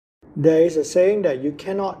There is a saying that you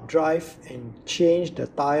cannot drive and change the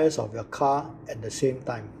tires of your car at the same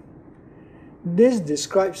time. This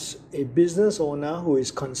describes a business owner who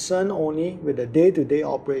is concerned only with the day-to-day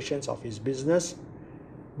operations of his business,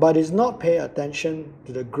 but is not paying attention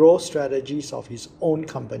to the growth strategies of his own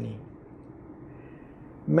company.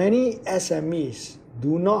 Many SMEs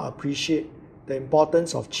do not appreciate the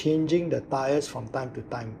importance of changing the tires from time to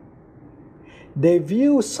time. They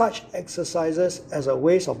view such exercises as a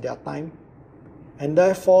waste of their time and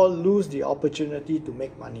therefore lose the opportunity to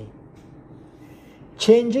make money.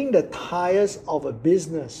 Changing the tires of a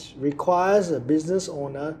business requires a business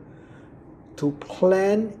owner to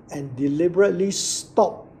plan and deliberately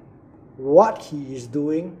stop what he is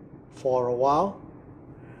doing for a while,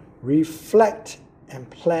 reflect and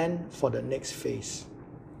plan for the next phase.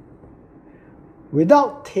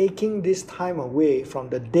 Without taking this time away from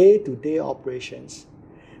the day-to-day operations,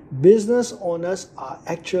 business owners are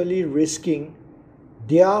actually risking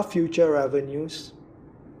their future revenues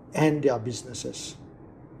and their businesses.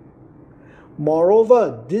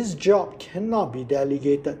 Moreover, this job cannot be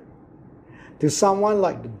delegated to someone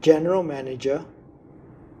like the general manager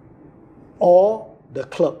or the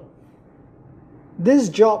clerk. This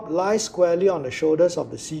job lies squarely on the shoulders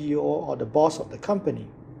of the CEO or the boss of the company.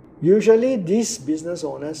 Usually, these business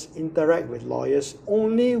owners interact with lawyers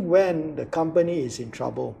only when the company is in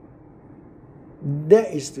trouble.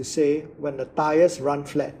 That is to say, when the tires run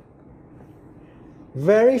flat.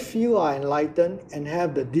 Very few are enlightened and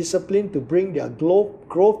have the discipline to bring their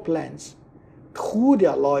growth plans to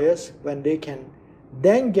their lawyers when they can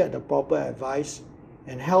then get the proper advice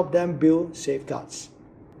and help them build safeguards.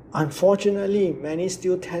 Unfortunately, many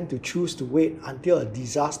still tend to choose to wait until a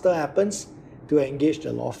disaster happens to engage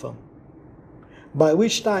the law firm, by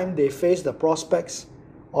which time they face the prospects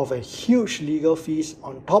of a huge legal fees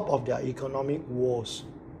on top of their economic woes.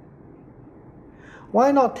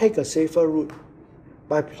 Why not take a safer route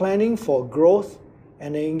by planning for growth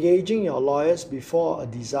and engaging your lawyers before a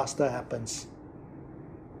disaster happens?